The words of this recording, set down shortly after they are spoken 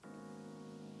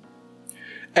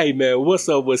Hey man, what's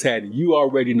up? What's happening? You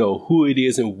already know who it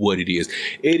is and what it is.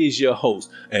 It is your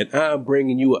host, and I'm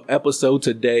bringing you an episode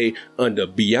today under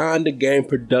Beyond the Game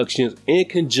Productions in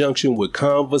conjunction with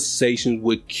Conversations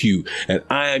with Q. And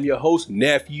I am your host,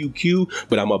 Nephew Q,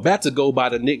 but I'm about to go by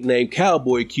the nickname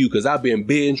Cowboy Q because I've been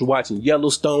binge watching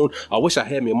Yellowstone. I wish I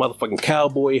had me a motherfucking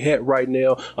cowboy hat right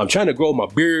now. I'm trying to grow my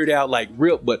beard out like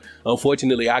Rip, but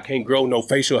unfortunately I can't grow no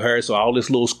facial hair, so all this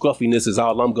little scruffiness is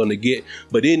all I'm gonna get.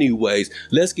 But anyways,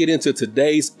 let's get into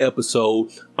today's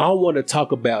episode. I want to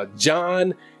talk about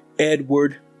John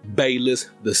Edward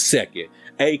Bayless II,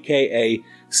 aka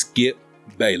Skip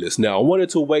Bayless. Now, I wanted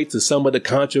to wait till some of the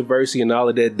controversy and all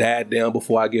of that died down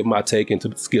before I give my take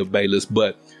into Skip Bayless.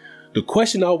 But the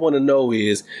question I want to know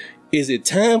is it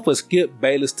time for Skip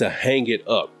Bayless to hang it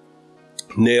up?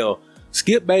 Now,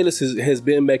 Skip Bayless has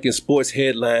been making sports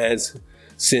headlines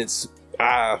since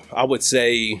I would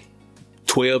say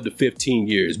 12 to 15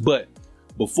 years. But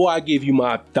before I give you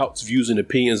my thoughts, views, and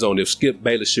opinions on if Skip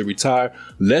Bayless should retire,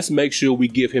 let's make sure we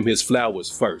give him his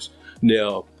flowers first.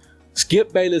 Now,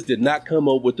 Skip Bayless did not come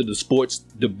up with the sports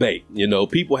debate. You know,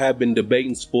 people have been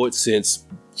debating sports since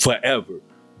forever.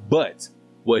 But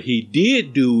what he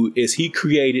did do is he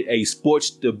created a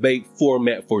sports debate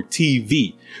format for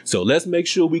TV. So let's make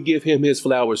sure we give him his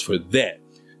flowers for that.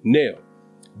 Now,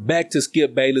 back to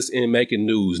Skip Bayless and making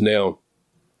news. Now,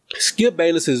 Skip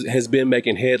Bayless has been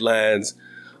making headlines,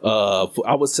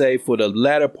 I would say, for the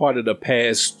latter part of the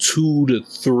past 2 to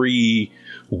 3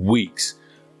 weeks.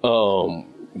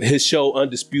 His show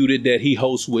Undisputed that he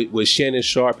hosts with Shannon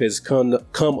Sharpe has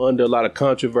come under a lot of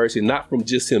controversy, not from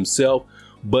just himself,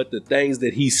 but the things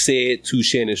that he said to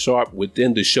Shannon Sharpe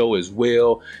within the show as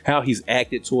well, how he's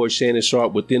acted towards Shannon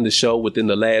Sharpe within the show within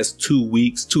the last 2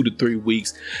 to 3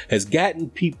 weeks, has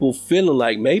gotten people feeling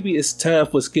like maybe it's time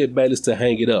for Skip Bayless to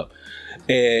hang it up.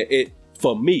 And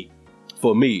for me,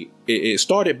 it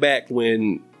started back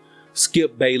when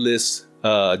Skip Bayless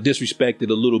disrespected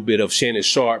a little bit of Shannon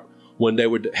Sharpe when they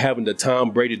were having the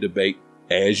Tom Brady debate,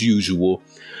 as usual.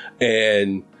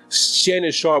 And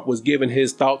Shannon Sharpe was giving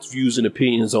his thoughts, views, and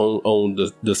opinions on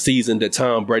the season that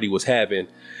Tom Brady was having.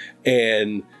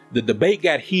 And the debate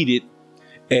got heated,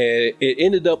 and it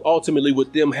ended up ultimately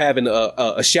with them having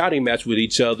a shouting match with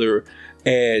each other.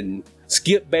 And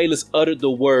Skip Bayless uttered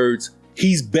the words,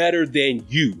 "He's better than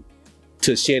you,"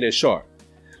 to Shannon Sharpe,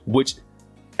 which,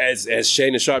 as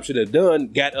Shannon Sharpe should have done,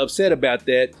 got upset about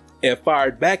that and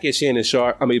fired back at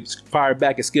fired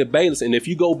back at Skip Bayless. And if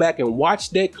you go back and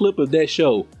watch that clip of that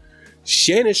show,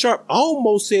 Shannon Sharpe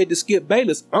almost said to Skip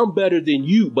Bayless, "I'm better than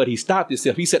you," but he stopped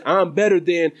himself. He said, "I'm better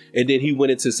than," and then he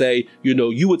went in to say, you know,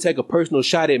 you would take a personal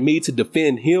shot at me to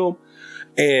defend him.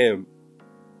 And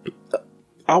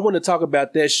I want to talk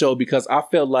about that show because I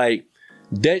felt like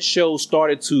that show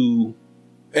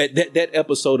that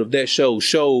episode of that show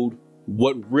showed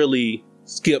what really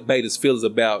Skip Bayless feels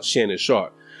about Shannon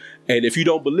Sharpe. And if you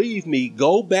don't believe me,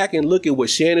 go back and look at what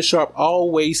Shannon Sharpe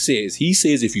always says. He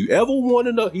says, if you ever want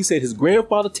to know, he said his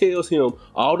grandfather tells him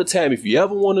all the time, if you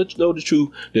ever want to know the truth,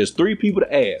 there's 3 people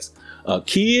to ask: a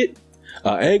kid,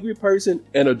 an angry person,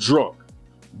 and a drunk.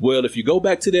 Well, if you go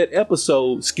back to that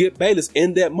episode, Skip Bayless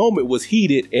in that moment was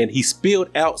heated and he spilled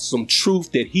out some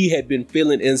truth that he had been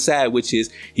feeling inside, which is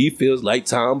he feels like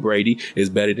Tom Brady is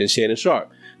better than Shannon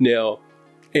Sharpe. Now,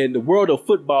 in the world of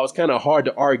football, it's kind of hard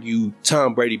to argue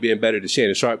Tom Brady being better than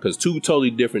Shannon Sharpe because 2 totally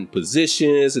different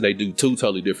positions and they do 2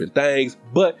 totally different things.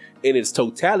 But in its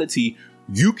totality,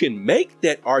 you can make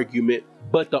that argument.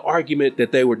 But the argument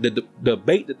that the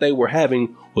debate that they were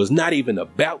having was not even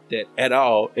about that at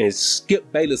all. And Skip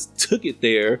Bayless took it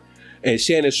there. And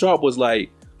Shannon Sharpe was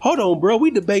like, "Hold on, bro. We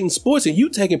debating sports and you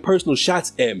taking personal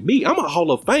shots at me. I'm a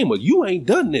Hall of Famer. You ain't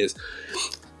done this."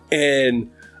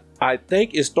 And I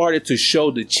think it started to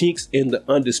show the chinks in the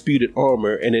Undisputed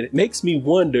armor, and it makes me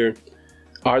wonder,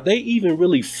 are they even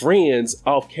really friends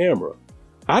off camera?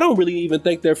 I don't really even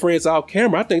think they're friends off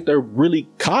camera. I think they're really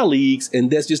colleagues, and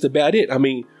that's just about it. I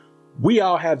mean, we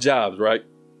all have jobs, right?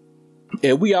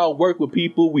 And we all work with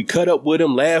people. We cut up with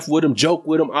them, laugh with them, joke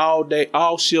with them all day,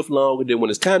 all shift long. And then when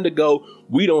it's time to go,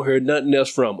 we don't hear nothing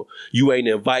else from them. You ain't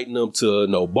inviting them to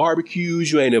no barbecues.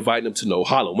 You ain't inviting them to no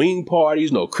Halloween parties,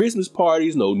 no Christmas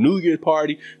parties, no New Year's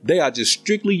party. They are just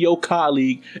strictly your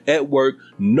colleague at work,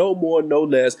 no more, no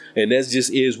less. And that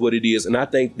just is what it is. And I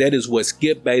think that is what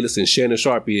Skip Bayless and Shannon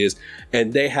Sharpe is.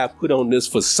 And they have put on this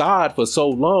facade for so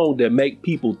long that make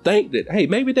people think that, hey,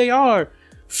 maybe they are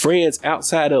friends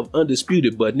outside of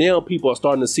Undisputed. But now people are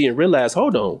starting to see and realize,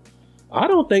 hold on, I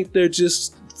don't think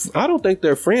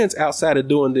they're friends outside of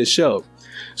doing this show.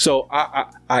 So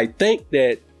I think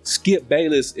that Skip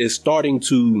Bayless is starting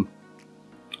to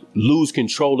lose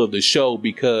control of the show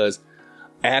because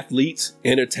athletes,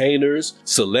 entertainers,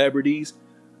 celebrities,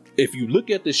 if you look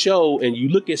at the show and you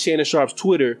look at Shannon Sharp's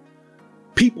Twitter,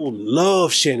 people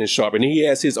love Shannon Sharp. And he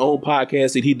has his own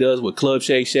podcast that he does with Club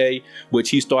Shay Shay, which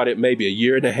he started maybe a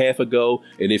year and a half ago.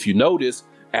 And if you notice,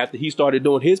 after he started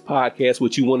doing his podcast,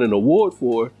 which he won an award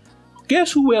for,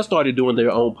 guess who else started doing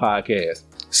their own podcast?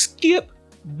 Skip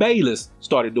Bayless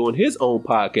started doing his own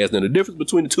podcast. Now, the difference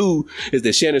between the two is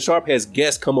that Shannon Sharp has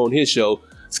guests come on his show.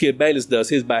 Skip Bayless does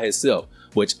his by himself,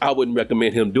 which I wouldn't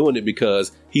recommend him doing it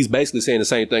because he's basically saying the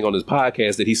same thing on his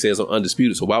podcast that he says on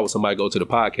Undisputed. So why would somebody go to the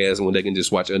podcast when they can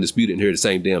just watch Undisputed and hear the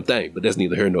same damn thing? But that's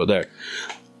neither here nor there.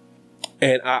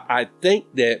 And I think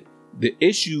that the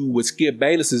issue with Skip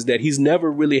Bayless is that he's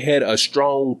never really had a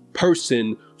strong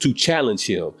person to challenge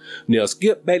him. Now,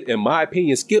 Skip Bayless, in my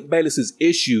opinion, Skip Bayless's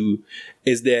issue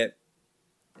is that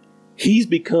he's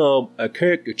become a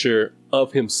caricature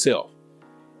of himself.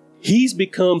 He's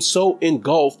become so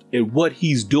engulfed in what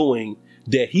he's doing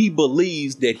that he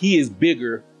believes that he is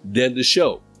bigger than the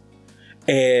show.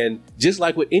 And just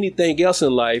like with anything else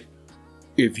in life,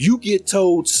 if you get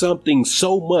told something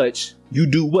so much, you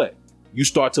do what? You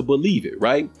start to believe it,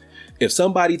 right? If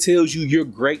somebody tells you you're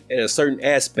great at a certain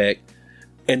aspect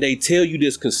and they tell you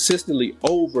this consistently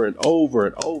over and over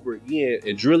and over again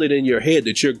and drill it in your head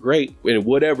that you're great in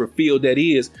whatever field that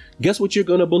is, guess what you're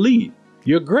going to believe?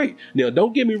 You're great. Now,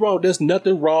 don't get me wrong. There's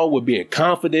nothing wrong with being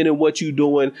confident in what you're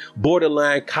doing,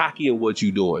 borderline cocky in what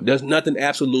you're doing. There's nothing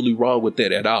absolutely wrong with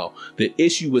that at all. The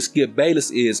issue with Skip Bayless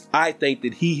is I think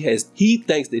that he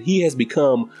thinks that he has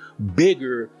become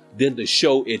bigger than the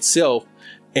show itself.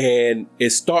 And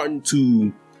it's starting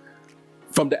to,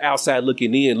 from the outside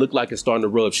looking in, look like it's starting to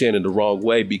rub Shannon the wrong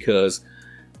way, because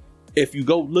if you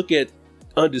go look at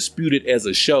Undisputed as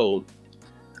a show,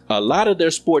 a lot of their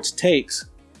sports takes,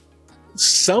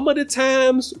 some of the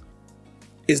times,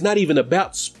 it's not even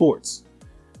about sports.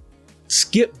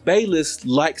 Skip Bayless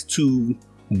likes to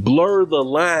blur the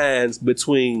lines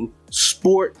between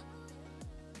sport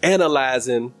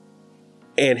analyzing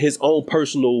and his own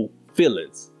personal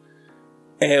feelings.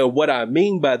 And what I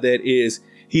mean by that is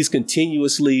he's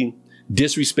continuously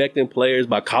disrespecting players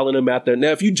by calling them out there.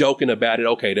 Now, if you're joking about it,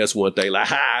 okay, that's one thing. Like,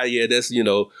 yeah, that's, you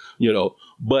know,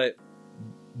 but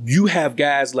you have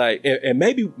guys like, and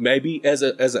maybe as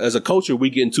a culture, we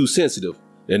getting too sensitive,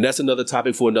 and that's another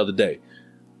topic for another day.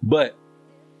 But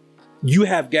you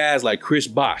have guys like Chris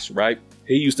Bosh, right?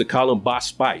 He used to call him Bosh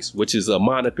Spice, which is a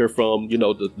moniker from,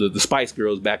 the Spice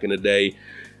Girls back in the day.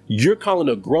 You're calling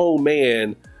a grown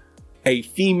man a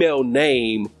female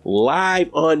name live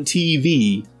on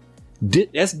TV.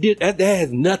 That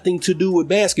has nothing to do with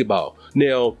basketball.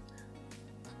 Now,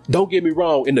 don't get me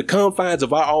wrong, in the confines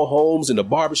of our own homes and the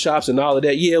barbershops and all of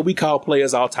that, yeah, we call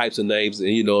players all types of names, and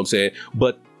you know what I'm saying?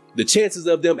 But the chances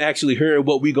of them actually hearing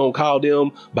what we gonna call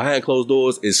them behind closed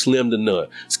doors is slim to none.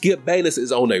 Skip Bayless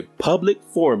is on a public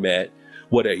format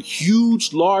with a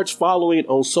huge, large following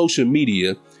on social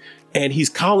media, and he's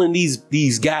calling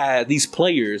these guys, these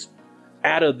players,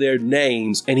 out of their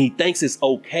names, and he thinks it's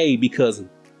okay because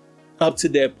up to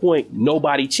that point,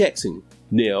 nobody checks him.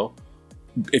 Now,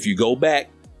 if you go back,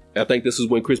 I think this is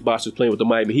when Chris Bosh was playing with the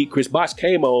Miami Heat. Chris Bosh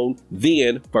came on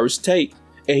then, First Take,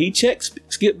 and he checked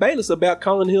Skip Bayless about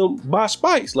calling him Bosh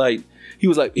Spice. Like,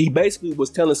 he basically was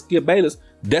telling Skip Bayless,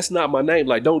 that's not my name.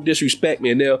 Like, don't disrespect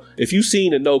me. And now, if you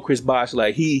seen and know Chris Bosh,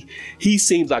 like he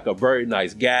seems like a very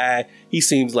nice guy. He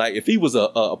seems like if he was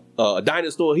a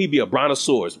dinosaur, he'd be a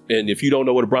brontosaurus. And if you don't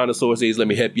know what a brontosaurus is, let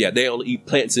me help you out. They only eat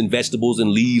plants and vegetables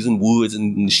and leaves and woods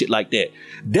and shit like that.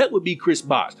 That would be Chris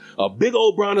Bosh, a big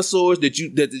old brontosaurus that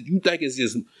you think is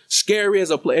just scary as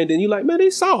a player. And then you're like, man,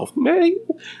 he's soft, man.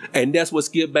 And that's what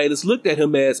Skip Bayless looked at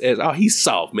him as, oh, he's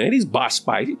soft, man. He's Bosh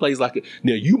Spice. He plays like it.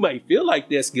 Now, you might feel like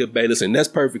that, Skip Bayless, and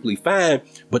that's perfectly fine,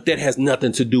 but that has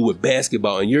nothing to do with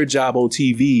basketball. And your job on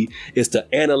TV is to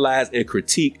analyze and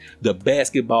critique the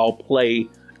basketball play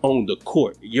on the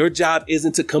court. Your job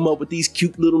isn't to come up with these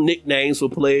cute little nicknames for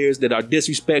players that are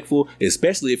disrespectful,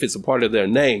 especially if it's a part of their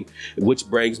name, which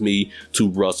brings me to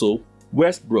Russell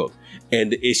Westbrook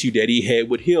and the issue that he had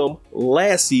with him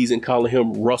last season, calling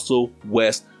him Russell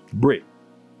Westbrook.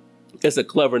 It's a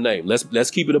clever name. Let's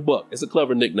keep it a buck. It's a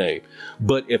clever nickname.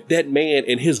 But if that man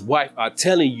and his wife are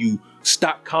telling you,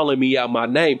 stop calling me out my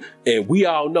name, and we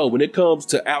all know when it comes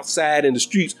to outside in the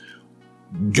streets,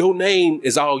 your name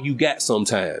is all you got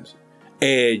sometimes.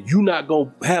 And you're not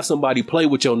going to have somebody play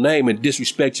with your name and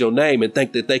disrespect your name and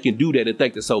think that they can do that and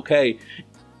think that's okay.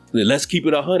 Let's keep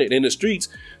it 100 in the streets.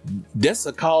 That's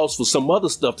a cause for some other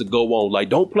stuff to go on. Like,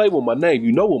 don't play with my name.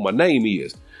 You know what my name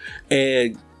is.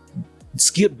 And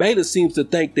Skip Bayless seems to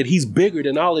think that he's bigger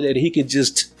than all of that. He can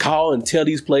just call and tell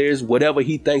these players whatever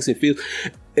he thinks and feels.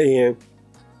 And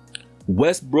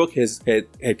Westbrook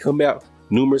had come out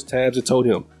numerous times and told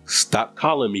him, stop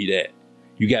calling me that.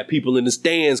 You got people in the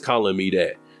stands calling me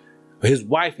that. His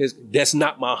wife that's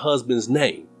not my husband's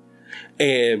name.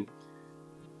 And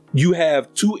you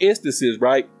have two instances,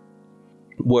 right?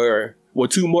 Where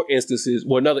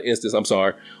another instance, I'm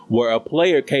sorry, where a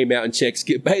player came out and checked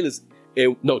Skip Bayless.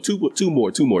 And no, two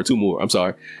more. I'm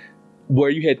sorry. Where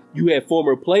you had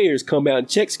former players come out and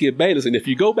check Skip Bayless. And if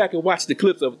you go back and watch the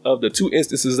clips of the two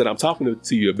instances that I'm talking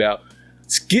to you about,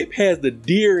 Skip has the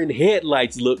deer in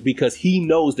headlights look because he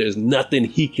knows there's nothing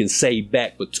he can say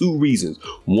back for two reasons.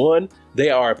 One, they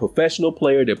are a professional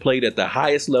player that played at the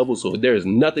highest level, so there's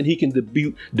nothing he can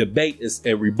debate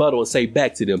and rebuttal and say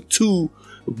back to them. Two,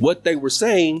 what they were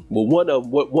saying, what one of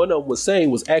them was saying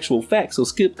was actual facts. So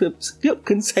Skip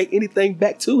couldn't say anything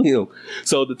back to him.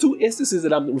 So the two instances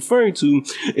that I'm referring to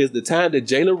is the time that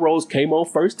Jalen Rose came on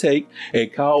First Take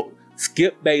and called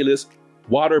Skip Bayless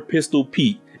Water Pistol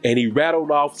Pete. And he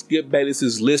rattled off Skip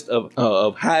Bayless's list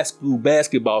of high school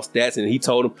basketball stats. And he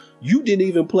told him, you didn't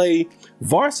even play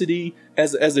varsity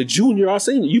as a junior or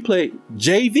senior. You played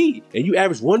JV and you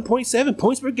averaged 1.7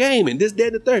 points per game and this,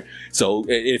 that, and the third. So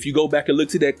if you go back and look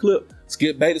to that clip,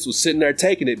 Skip Bayless was sitting there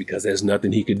taking it because there's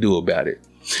nothing he could do about it.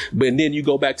 But then you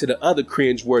go back to the other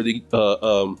cringeworthy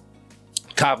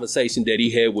conversation that he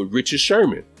had with Richard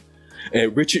Sherman.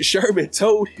 And Richard Sherman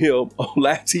told him on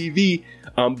live TV,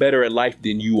 I'm better at life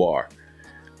than you are.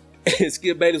 And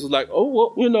Skip Bayless was like, oh,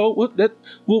 well, you know,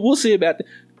 we'll see about that.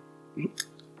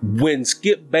 When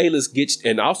Skip Bayless gets,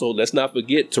 and also let's not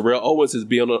forget, Terrell Owens has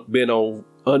been on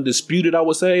Undisputed, I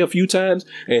would say, a few times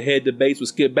and had debates with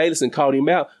Skip Bayless and called him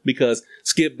out because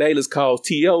Skip Bayless calls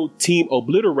T.O. Team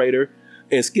Obliterator.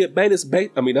 And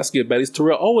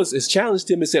Terrell Owens has challenged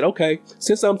him and said, okay,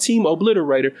 since I'm Team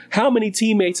Obliterator, how many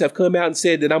teammates have come out and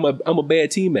said that I'm a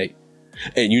bad teammate?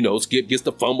 And, you know, Skip gets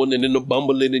the fumbling and the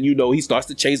bumbling and, you know, he starts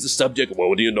to change the subject.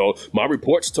 Well, you know, my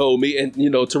reports told me. And, you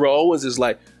know, Terrell Owens is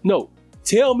like, no,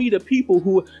 tell me the people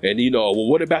who, and, you know, well,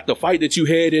 what about the fight that you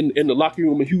had in the locker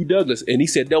room with Hugh Douglas? And he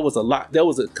said there was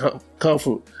a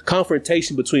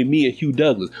confrontation between me and Hugh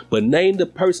Douglas. But name the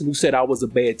person who said I was a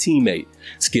bad teammate.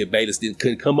 Skip Bayless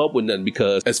couldn't come up with nothing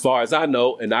because as far as I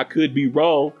know, and I could be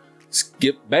wrong,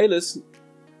 Terrell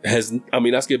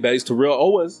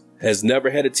Owens has never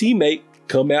had a teammate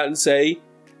come out and say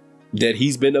that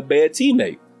he's been a bad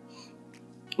teammate.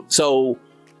 So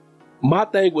my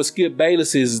thing with Skip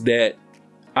Bayless is that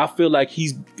I feel like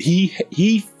he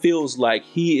feels like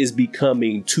he is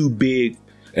becoming too big,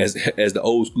 as the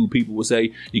old school people would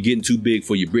say, you're getting too big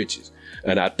for your britches.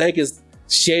 And I think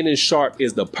Shannon Sharp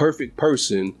is the perfect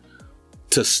person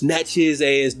to snatch his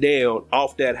ass down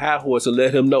off that high horse and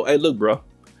let him know, hey, look, bro,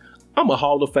 I'm a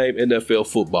Hall of Fame NFL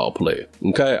football player.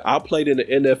 Okay, I played in the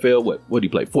NFL. What did he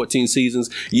play? 14 seasons.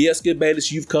 Yes, Skip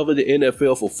Bayless, you've covered the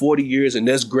NFL for 40 years, and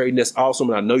that's great and that's awesome.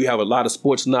 And I know you have a lot of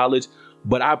sports knowledge.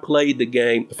 But I played the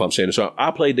game. If I'm Shannon Sharp, I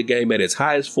played the game at its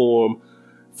highest form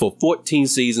for 14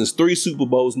 seasons, 3 Super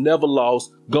Bowls, never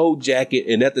lost, gold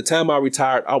jacket. And at the time I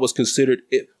retired, I was considered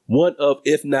one of,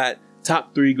 if not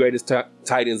top 3 greatest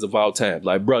tight ends of all time.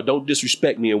 Like, bro, don't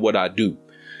disrespect me in what I do.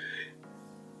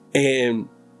 And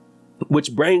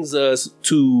which brings us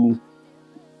to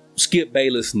Skip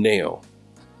Bayless now.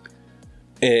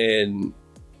 And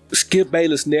Skip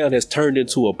Bayless now has turned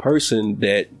into a person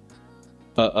that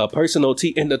a person on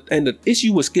TV. And the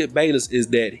issue with Skip Bayless is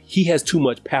that he has too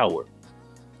much power.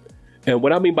 And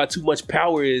what I mean by too much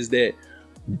power is that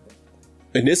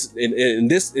in this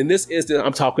instance,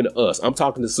 I'm talking to us. I'm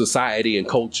talking to society and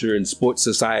culture and sports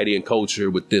society and culture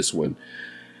with this one.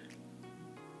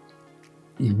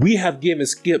 We have given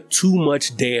Skip too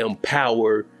much damn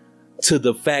power to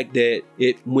the fact that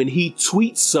when he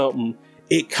tweets something,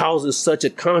 it causes such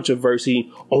a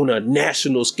controversy on a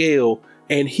national scale.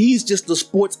 And he's just a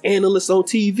sports analyst on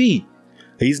TV.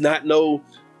 He's not no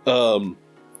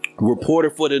reporter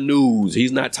for the news.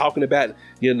 He's not talking about,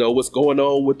 what's going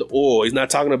on with the oil. He's not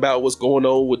talking about what's going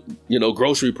on with,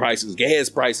 grocery prices, gas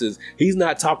prices. He's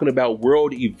not talking about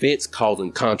world events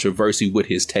causing controversy with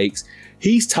his takes.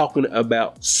 He's talking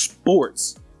about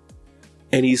sports.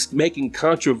 And he's making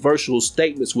controversial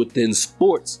statements within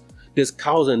sports that's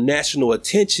causing national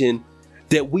attention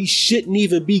that we shouldn't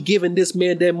even be giving this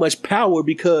man that much power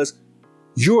because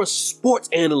you're a sports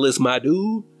analyst, my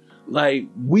dude. Like,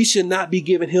 we should not be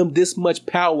giving him this much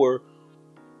power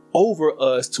over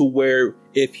us to where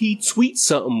if he tweets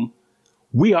something,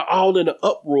 we are all in an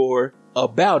uproar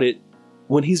about it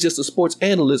when he's just a sports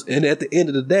analyst. And at the end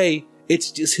of the day,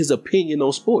 it's just his opinion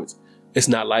on sports. It's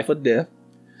not life or death.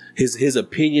 His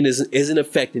opinion isn't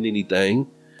affecting anything.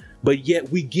 But yet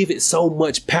we give it so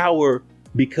much power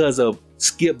because of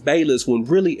Skip Bayless, when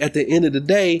really at the end of the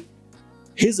day,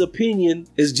 his opinion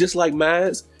is just like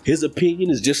mine. His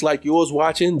opinion is just like yours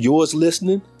watching, yours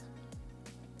listening.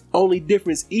 Only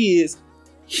difference is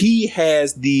he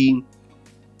has the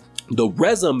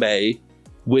resume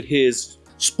with his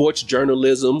sports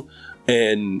journalism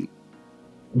and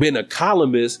being a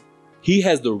columnist. He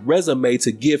has the resume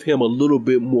to give him a little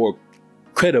bit more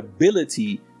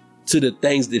credibility to the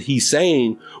things that he's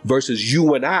saying versus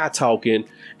you and I talking,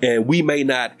 and we may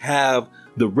not have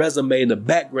the resume and the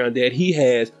background that he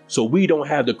has, so we don't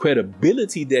have the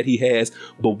credibility that he has.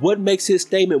 But what makes his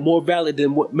statement more valid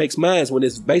than what makes mine when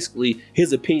it's basically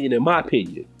his opinion and my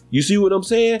opinion? You see what I'm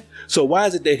saying? So why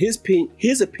is it that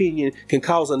his opinion can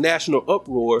cause a national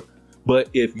uproar, but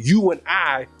if you and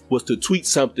I was to tweet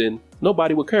something,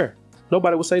 nobody would care.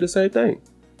 Nobody would say the same thing.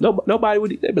 Nobody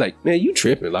would. They'd be like, man, you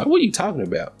tripping. Like, what are you talking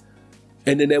about?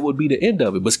 And then that would be the end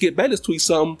of it. But Skip Bayless tweets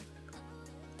something,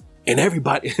 and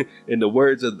everybody, in the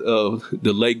words of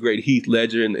the late great Heath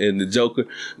Ledger and the Joker,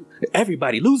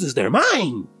 everybody loses their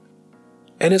mind.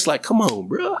 And it's like, come on,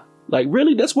 bro. Like,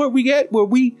 really? That's where we at? Where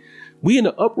we in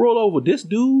the uproar over this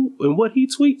dude and what he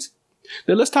tweets?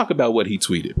 Now, let's talk about what he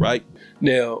tweeted, right?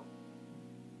 Now,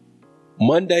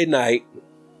 Monday night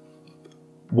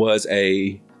was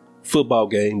a football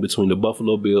game between the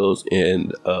Buffalo Bills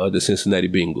and the Cincinnati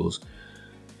Bengals.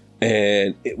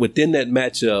 And within that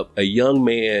matchup, a young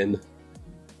man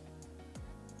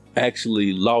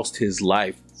actually lost his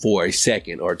life for a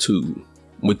second or two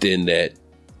within that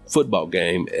football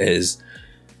game as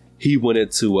he went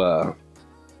into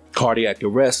cardiac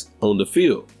arrest on the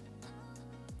field.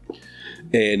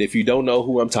 And if you don't know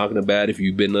who I'm talking about, if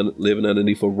you've been living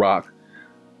underneath a rock,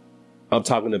 I'm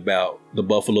talking about the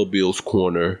Buffalo Bills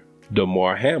corner,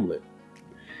 Damar Hamlin,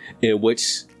 in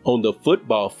which on the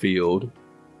football field,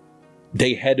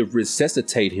 they had to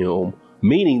resuscitate him,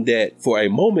 meaning that for a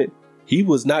moment, he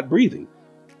was not breathing.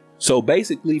 So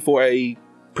basically for a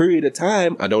period of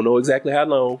time, I don't know exactly how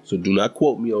long, so do not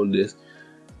quote me on this,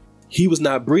 he was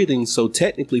not breathing. So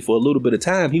technically for a little bit of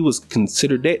time, he was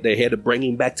considered dead. They had to bring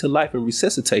him back to life and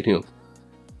resuscitate him.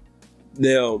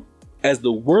 Now, as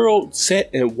the world sat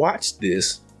and watched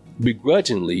this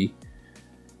begrudgingly,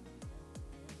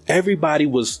 everybody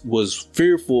was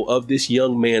fearful of this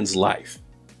young man's life.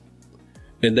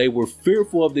 And they were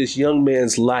fearful of this young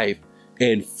man's life.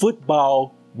 And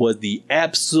football was the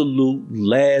absolute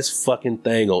last fucking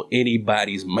thing on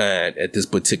anybody's mind at this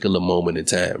particular moment in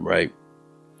time, right?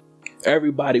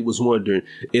 Everybody was wondering,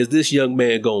 is this young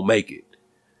man gonna make it?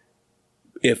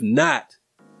 If not,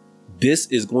 this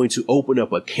is going to open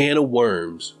up a can of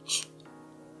worms.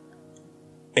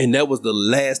 And that was the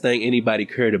last thing anybody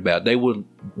cared about. They were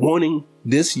wanting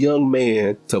this young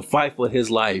man to fight for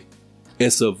his life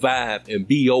and survive and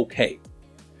be okay.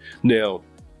 Now,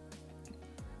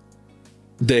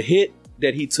 the hit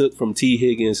that he took from T.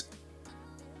 Higgins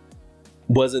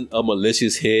wasn't a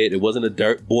malicious hit. It wasn't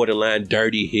a borderline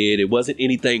dirty hit. It wasn't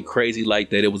anything crazy like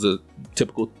that. It was a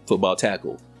typical football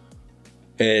tackle.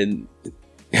 And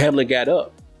Hamlin got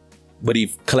up, but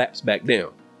he collapsed back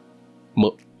down.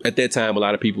 At that time, a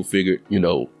lot of people figured,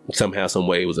 somehow, some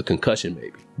way it was a concussion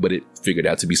maybe, but it figured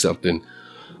out to be something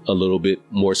a little bit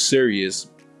more serious.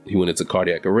 He went into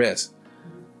cardiac arrest.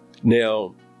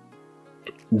 Now,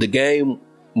 the game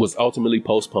was ultimately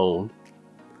postponed,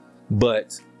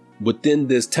 but within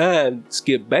this time,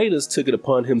 Skip Bayless took it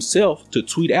upon himself to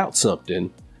tweet out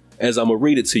something, as I'm going to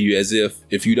read it to you as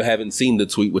if you haven't seen the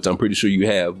tweet, which I'm pretty sure you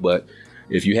have, but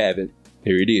if you haven't,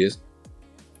 here it is.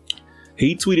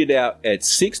 He tweeted out at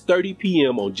 6:30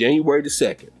 p.m. on January the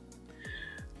 2nd.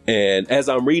 And as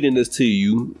I'm reading this to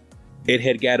you, it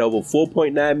had got over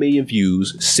 4.9 million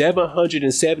views,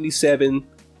 777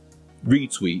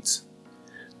 retweets,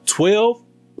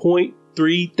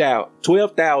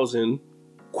 12,000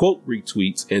 quote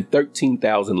retweets, and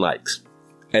 13,000 likes.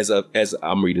 As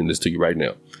I'm reading this to you right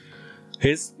now.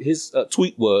 His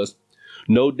tweet was,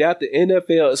 "No doubt the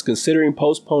NFL is considering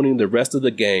postponing the rest of the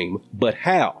game, but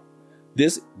how?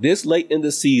 This late in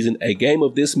the season, a game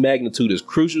of this magnitude is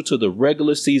crucial to the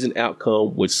regular season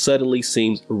outcome, which suddenly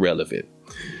seems irrelevant."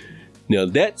 Now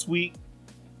that tweet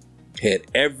had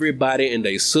everybody and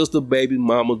their sister, baby,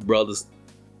 mamas, brothers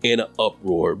in an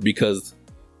uproar, because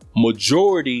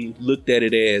majority looked at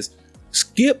it as,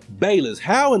 Skip Bayless,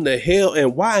 how in the hell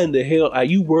and why in the hell are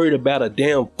you worried about a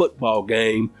damn football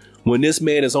game when this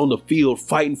man is on the field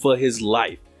fighting for his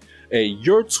life? And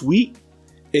your tweet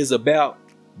is about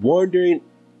wondering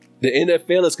the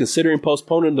NFL is considering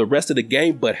postponing the rest of the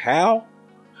game, but how?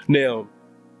 Now,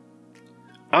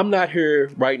 I'm not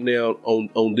here right now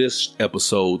on this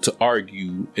episode to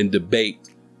argue and debate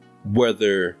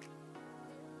whether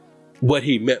what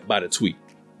he meant by the tweet,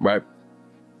 right?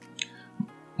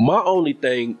 My only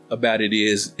thing about it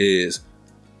is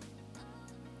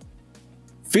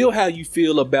feel how you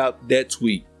feel about that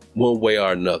tweet one way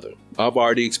or another. I've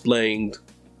already explained,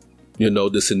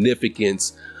 the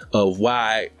significance of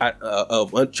why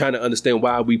trying to understand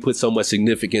why we put so much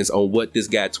significance on what this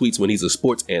guy tweets when he's a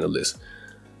sports analyst.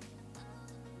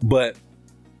 But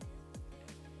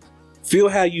feel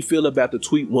how you feel about the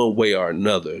tweet one way or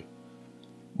another.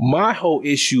 My whole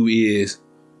issue is,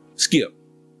 Skip,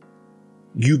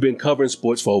 you've been covering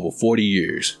sports for over 40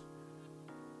 years.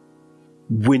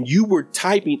 When you were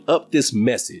typing up this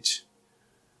message,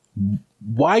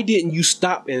 why didn't you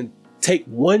stop and take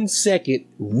 1 second,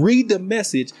 read the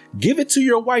message, give it to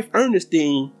your wife,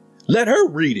 Ernestine, let her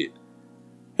read it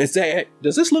and say, hey,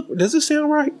 does this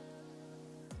sound right?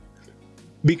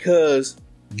 Because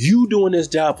you doing this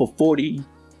job for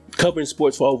covering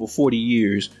sports for over 40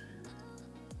 years,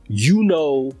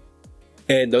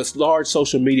 and the large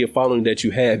social media following that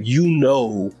you have,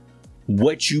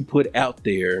 what you put out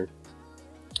there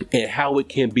and how it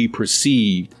can be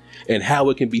perceived and how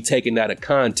it can be taken out of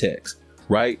context,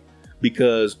 right?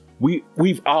 Because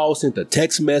we've all sent a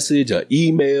text message, an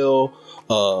email,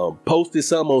 posted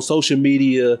something on social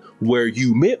media where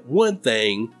you meant one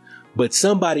thing, but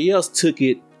somebody else took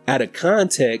it out of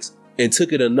context and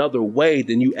took it another way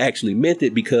than you actually meant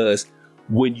it. Because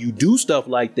when you do stuff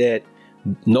like that,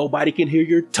 nobody can hear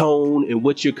your tone and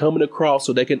what you're coming across,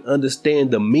 so they can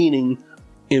understand the meaning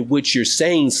in which you're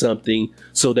saying something,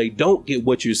 so they don't get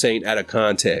what you're saying out of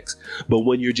context. But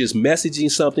when you're just messaging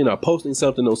something or posting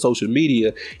something on social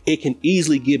media, it can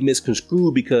easily get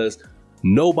misconstrued because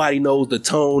nobody knows the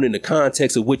tone and the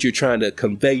context of what you're trying to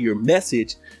convey your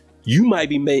message. You might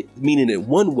be meaning it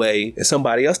one way and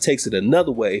somebody else takes it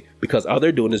another way because all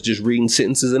they're doing is just reading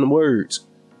sentences and words.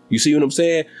 You see what I'm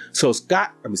saying? So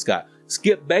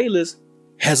Skip Bayless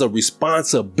has a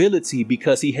responsibility,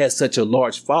 because he has such a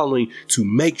large following, to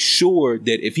make sure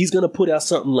that if he's going to put out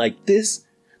something like this,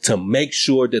 to make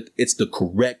sure that it's the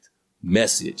correct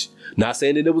message. Not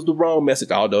saying that it was the wrong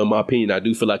message, although in my opinion, I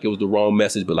do feel like it was the wrong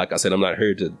message. But like I said, I'm not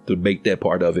here to debate that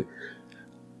part of it.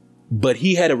 But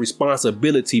he had a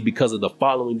responsibility because of the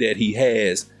following that he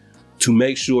has to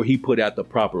make sure he put out the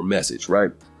proper message,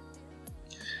 right?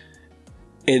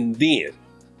 And then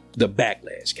the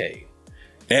backlash came.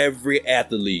 Every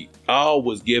athlete all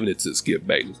was giving it to Skip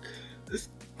Bayless.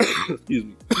 Excuse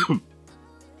me.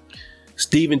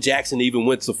 Steven Jackson even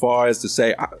went so far as to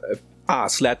say, I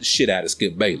slapped the shit out of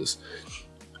Skip Bayless.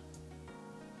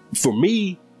 For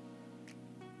me,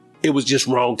 it was just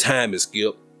wrong timing,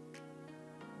 Skip.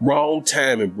 Wrong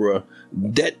timing, bruh.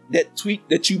 That tweet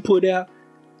that you put out,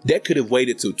 that could have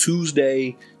waited till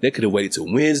Tuesday. That could have waited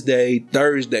till Wednesday,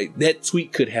 Thursday. That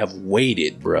tweet could have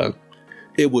waited, bruh.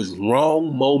 It was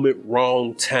wrong moment,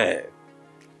 wrong time.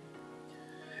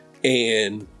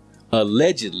 And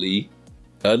allegedly,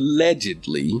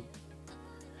 the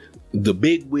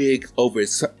bigwig over at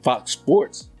Fox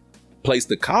Sports placed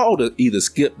a call to either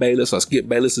Skip Bayless or Skip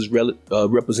Bayless's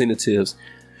representatives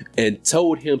and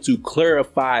told him to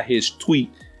clarify his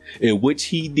tweet, in which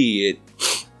he did,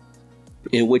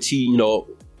 in which he,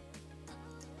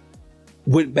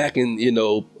 went back and,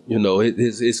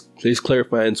 his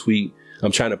clarifying tweet.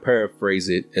 I'm trying to paraphrase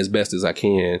it as best as I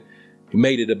can. He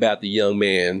made it about the young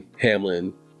man,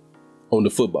 Hamlin, on the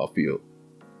football field.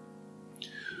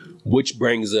 Which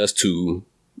brings us to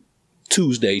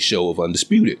Tuesday's show of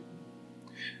Undisputed,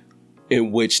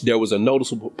 in which there was a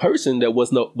noticeable person that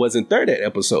wasn't there that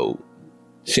episode,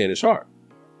 Shannon Sharp.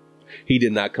 He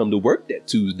did not come to work that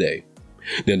Tuesday.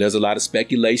 Then there's a lot of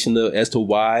speculation as to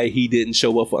why he didn't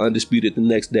show up for Undisputed the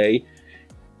next day.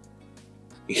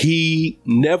 He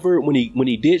never, when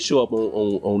he did show up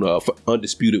on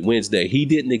Undisputed Wednesday, he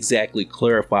didn't exactly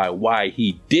clarify why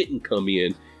he didn't come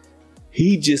in.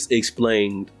 He just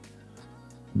explained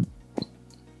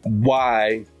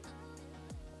why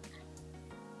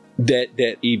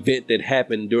that event that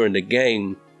happened during the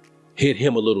game hit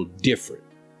him a little different.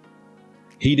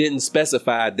 He didn't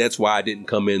specify that's why I didn't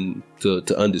come in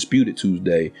to Undisputed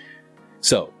Tuesday.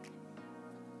 So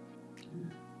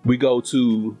we go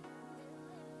to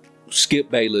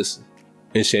Skip Bayless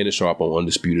and Shannon Sharp on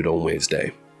Undisputed on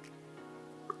Wednesday.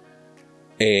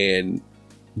 And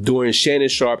during Shannon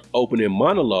Sharp's opening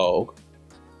monologue,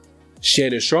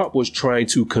 Shannon Sharp was trying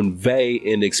to convey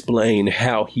and explain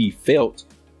how he felt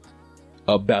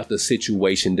about the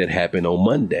situation that happened on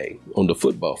Monday on the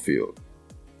football field.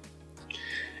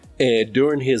 And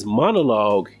during his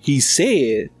monologue, he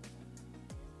said,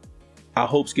 I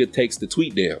hope Skip takes the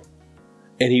tweet down.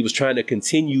 And he was trying to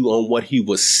continue on what he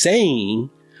was saying.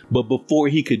 But before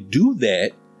he could do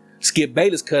that, Skip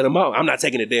Bayless cut him off. I'm not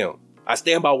taking it down. I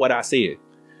stand by what I said.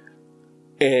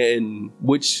 And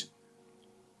which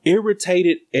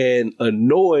irritated and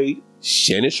annoyed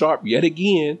Shannon Sharpe yet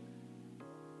again.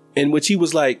 In which he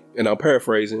was like, and I'm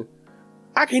paraphrasing,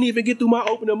 I can't even get through my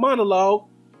opening monologue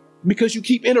because you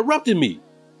keep interrupting me.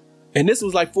 And this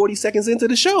was like 40 seconds into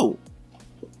the show.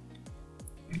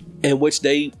 In which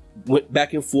they went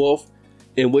back and forth,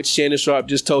 in which Shannon Sharpe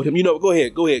just told him, go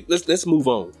ahead. Let's move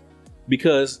on.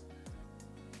 Because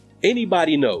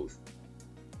anybody knows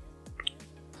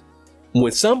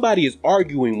when somebody is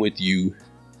arguing with you,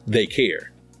 they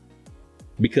care.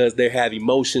 Because they have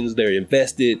emotions, they're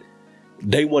invested.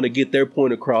 They want to get their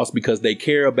point across because they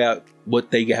care about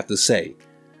what they have to say.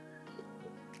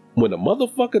 When a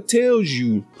motherfucker tells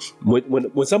you,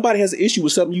 when somebody has an issue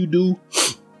with something you do,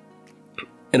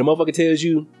 and a motherfucker tells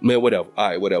you, man, whatever. All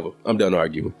right, whatever. I'm done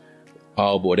arguing.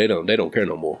 Oh boy, they don't care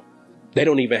no more. They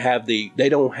don't even have they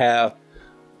don't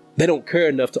care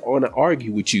enough to want to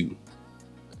argue with you.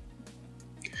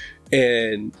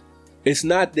 And it's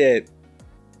not that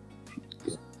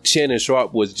Shannon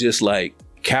Sharpe was just like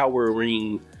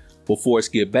cowering before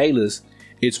Skip Bayless.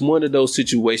 It's one of those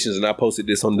situations, and I posted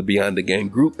this on the Beyond the Game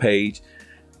group page.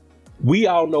 We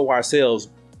all know ourselves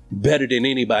better than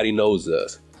anybody knows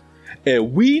us.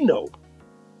 And we know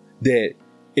that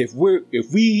if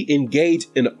we engage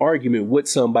in an argument with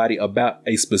somebody about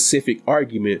a specific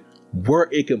argument, where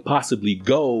it can possibly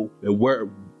go and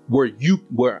where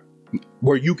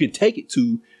you can take it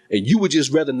to, and you would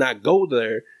just rather not go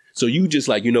there. So you just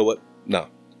like, you know what? Nah,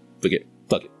 forget it.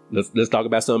 Fuck it. Let's talk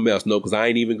about something else. No, because I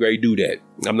ain't even ready to do that.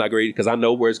 I'm not ready because I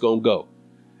know where it's going to go.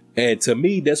 And to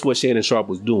me, that's what Shannon Sharpe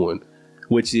was doing,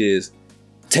 which is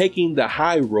taking the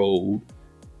high road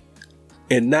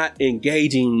and not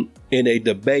engaging in a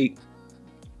debate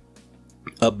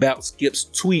about Skip's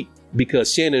tweet,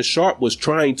 because Shannon Sharpe was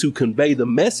trying to convey the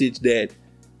message that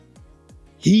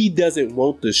he doesn't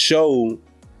want the show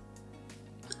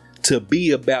to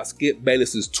be about Skip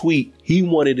Bayless's tweet. He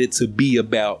wanted it to be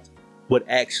about what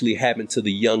actually happened to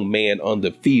the young man on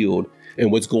the field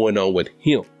and what's going on with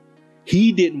him.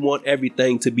 He didn't want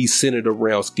everything to be centered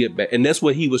around Skip Bayless. And that's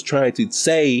what he was trying to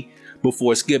say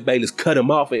before Skip Bayless cut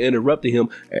him off and interrupted him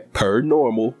per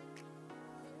normal.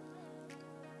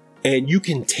 And you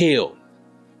can tell.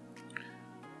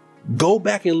 Go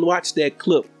back and watch that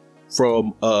clip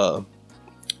from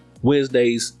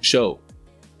Wednesday's show.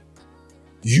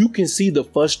 You can see the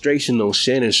frustration on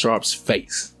Shannon Sharpe's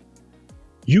face.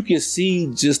 You can see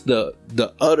just the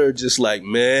utter, just like,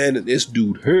 man, this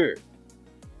dude hurt.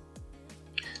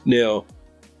 Now,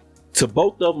 to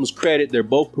both of them's credit, they're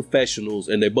both professionals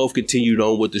and they both continued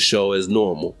on with the show as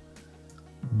normal.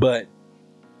 But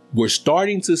we're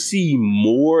starting to see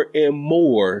more and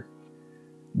more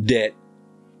that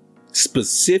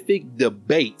specific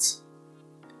debates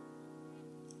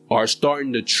are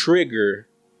starting to trigger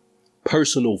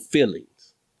personal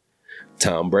feelings.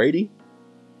 Tom Brady,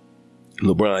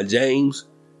 LeBron James,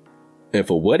 and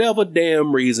for whatever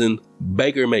damn reason,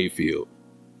 Baker Mayfield.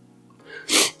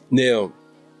 Now,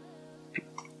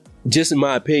 just in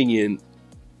my opinion,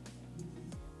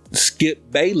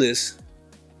 Skip Bayless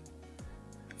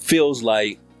feels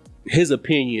like his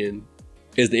opinion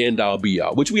is the end all be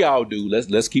all, which we all do.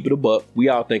 Let's keep it a buck. We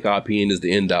all think our opinion is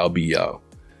the end all be all.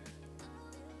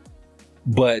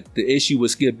 But the issue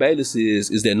with Skip Bayless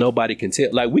is that nobody can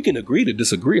tell. Like, we can agree to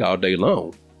disagree all day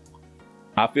long.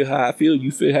 I feel how I feel. You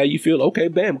feel how you feel. Okay,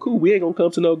 bam, cool. We ain't gonna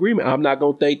come to no agreement. I'm not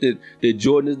gonna think that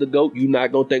Jordan is the GOAT. You're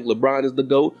not gonna think LeBron is the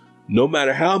GOAT. No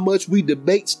matter how much we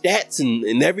debate stats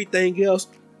and everything else,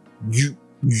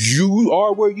 you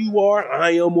are where you are.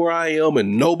 I am where I am,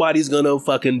 and nobody's gonna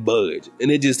fucking budge. And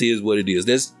it just is what it is.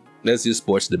 That's just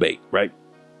sports debate, right?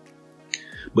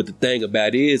 But the thing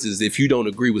about it is if you don't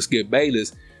agree with Skip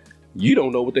Bayless, you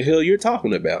don't know what the hell you're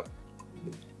talking about.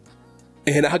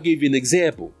 And I'll give you an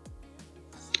example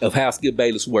of how Skip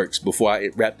Bayless works before I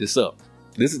wrap this up.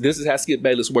 This is how Skip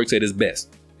Bayless works at his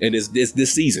best. And it's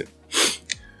this season.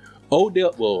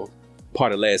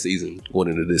 Part of last season, going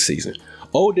into this season.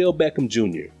 Odell Beckham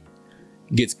Jr.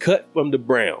 gets cut from the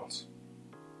Browns.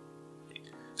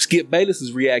 Skip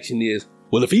Bayless's reaction is,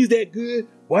 well, if he's that good,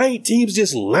 why ain't teams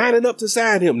just lining up to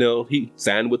sign him? No, he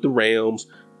signed with the Rams,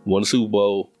 won the Super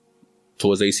Bowl,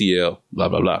 tore his ACL, blah,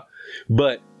 blah, blah.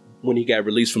 But when he got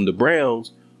released from the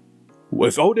Browns,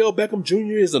 If Odell Beckham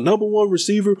Jr. is the number one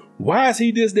receiver, why is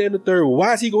he this, that, and the third?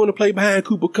 Why is he going to play behind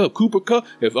Cooper Kupp? Cooper Kupp,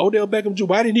 if Odell Beckham Jr.,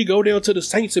 why didn't he go down to the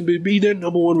Saints and be their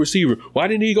number one receiver? Why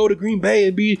didn't he go to Green Bay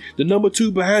and be the number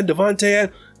two behind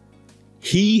Devontae?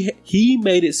 He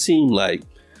made it seem like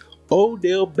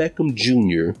Odell Beckham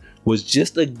Jr. was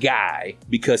just a guy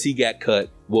because he got cut.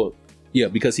 Well, yeah,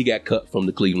 because he got cut from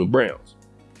the Cleveland Browns.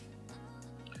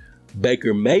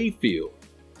 Baker Mayfield,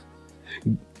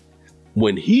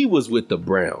 when he was with the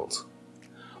Browns,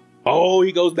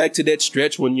 he goes back to that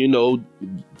stretch when,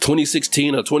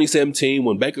 2016 or 2017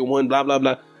 when Baker won, blah, blah,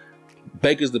 blah.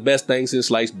 Baker's the best thing since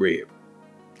sliced bread.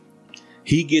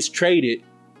 He gets traded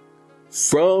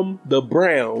from the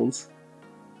Browns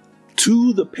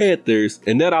to the Panthers,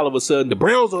 and then all of a sudden the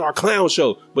Browns are our clown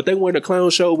show. But they weren't a clown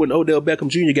show when Odell Beckham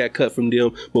Jr. got cut from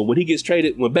them. But when he gets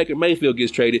traded, when Baker Mayfield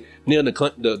gets traded, then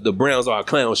the Browns are a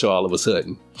clown show all of a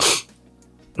sudden.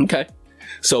 Okay.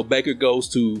 So Baker goes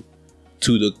to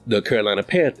the Carolina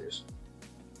Panthers.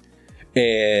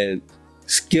 And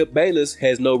Skip Bayless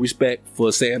has no respect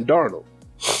for Sam Darnold.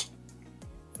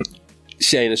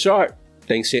 Shannon Sharp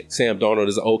thinks Sam Darnold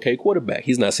is an okay quarterback.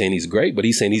 He's not saying he's great, but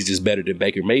he's saying he's just better than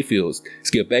Baker Mayfield.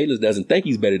 Skip Bayless doesn't think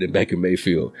he's better than Baker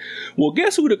Mayfield. Well,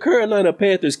 guess who the Carolina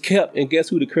Panthers kept and guess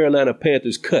who the Carolina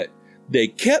Panthers cut? They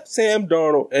kept Sam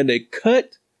Darnold and they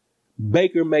cut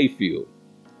Baker Mayfield.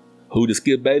 Who does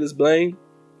Skip Bayless blame?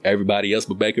 Everybody else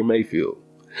but Baker Mayfield.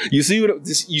 You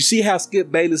see how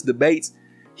Skip Bayless debates?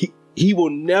 He will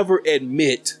never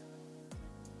admit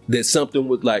that something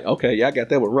was like, okay, yeah, I got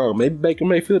that one wrong. Maybe Baker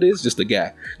Mayfield is just a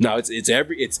guy. No, it's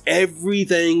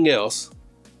everything else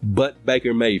but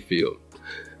Baker Mayfield.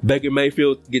 Baker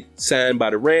Mayfield gets signed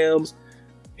by the Rams.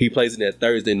 He plays in that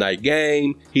Thursday night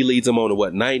game. He leads them on a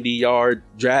 90-yard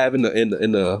drive in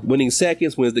the winning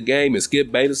seconds, wins the game, and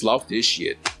Skip Bayless lost his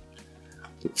shit.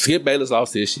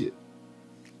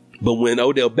 But when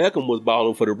Odell Beckham was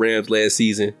balling for the Rams last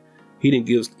season, he didn't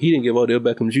give Odell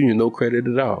Beckham Jr. no credit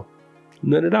at all.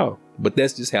 None at all. But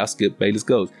that's just how Skip Bayless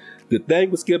goes. The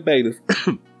thing with Skip Bayless,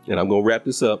 and I'm going to wrap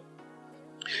this up,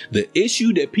 the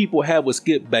issue that people have with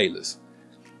Skip Bayless,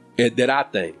 and that I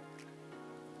think,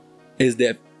 is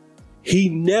that he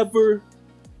never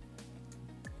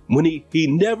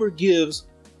gives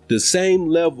the same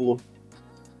level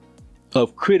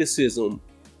of criticism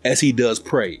as he does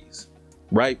praise,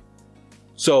 right?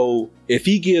 So if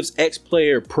he gives X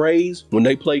player praise when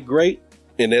they play great,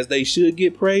 and as they should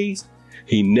get praise,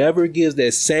 he never gives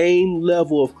that same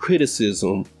level of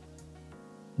criticism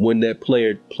when that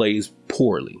player plays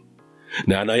poorly.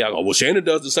 Now, I know y'all go, well, Shannon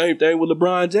does the same thing with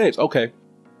LeBron James. Okay,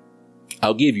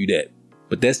 I'll give you that.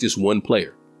 But that's just one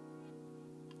player.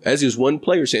 That's just one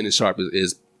player Shannon Sharp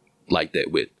is like that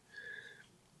with.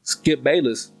 Skip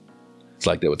Bayless is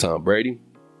like that with Tom Brady.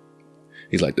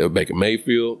 He's like that with Baker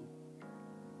Mayfield.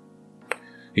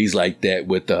 He's like that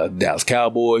with Dallas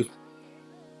Cowboys.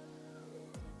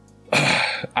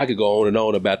 I could go on and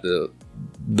on about the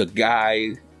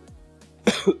guy,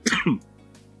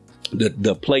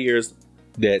 the players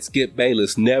that Skip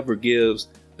Bayless never gives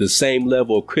the same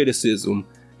level of criticism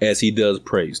as he does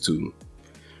praise to.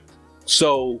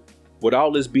 So, with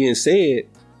all this being said,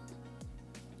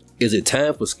 is it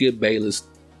time for Skip Bayless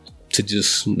to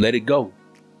just let it go?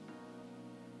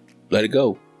 Let it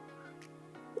go.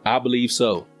 I believe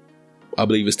so. I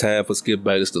believe it's time for Skip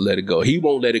Bayless to let it go. He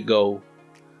won't let it go.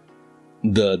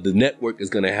 The network is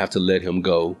going to have to let him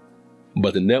go,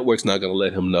 but the network's not going to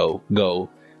let him go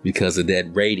because of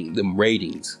that them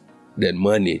ratings, that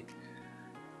money.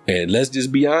 And let's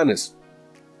just be honest.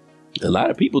 A lot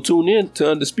of people tune in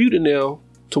to Undisputed now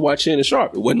to watch Shannon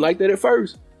Sharp. It wasn't like that at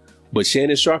first, but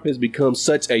Shannon Sharp has become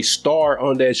such a star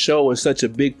on that show and such a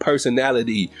big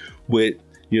personality with,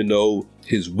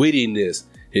 his wittiness,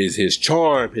 his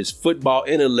charm, his football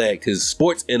intellect, his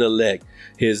sports intellect,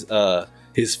 his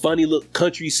funny little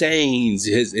country sayings,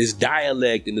 his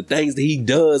dialect, and the things that he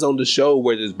does on the show,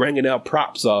 whether it's bringing out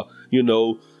props or,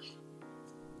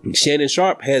 Shannon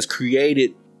Sharp has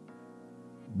created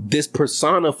this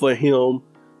persona for him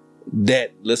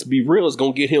that, let's be real, is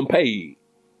going to get him paid.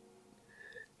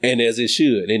 And as it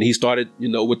should. And he started,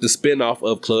 with the spinoff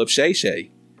of Club Shay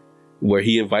Shay, where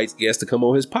he invites guests to come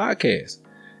on his podcast.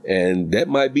 And that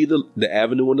might be the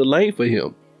avenue in the lane for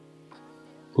him.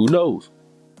 Who knows?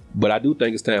 But I do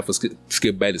think it's time for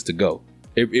Skip Bayless to go.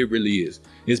 It really is.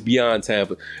 It's beyond time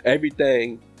for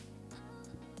everything.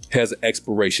 Has an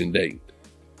expiration date.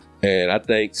 And I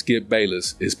think Skip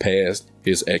Bayless is past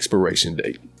his expiration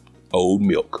date. Old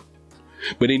milk.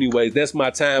 But anyways, that's my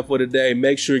time for today.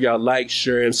 Make sure y'all like,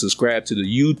 share, and subscribe to the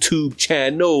YouTube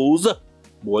channels.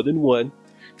 More than one.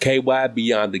 KY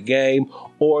Beyond the Game,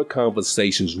 or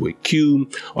Conversations with Q.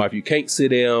 Or if you can't sit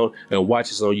down and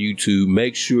watch us on YouTube,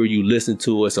 make sure you listen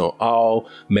to us on all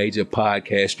major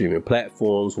podcast streaming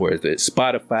platforms, whether it's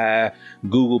Spotify,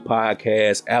 Google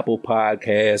Podcasts, Apple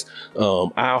Podcasts,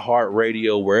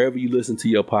 iHeartRadio, wherever you listen to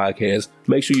your podcast.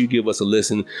 Make sure you give us a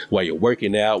listen while you're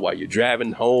working out, while you're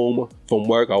driving home from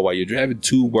work, or while you're driving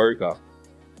to work, or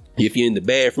if you're in the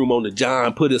bathroom on the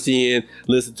john, put us in,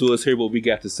 listen to us, hear what we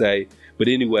got to say. But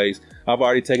anyways, I've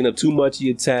already taken up too much of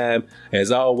your time.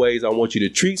 As always, I want you to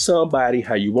treat somebody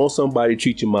how you want somebody to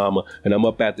treat your mama. And I'm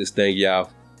up at this thing, y'all.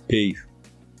 Peace.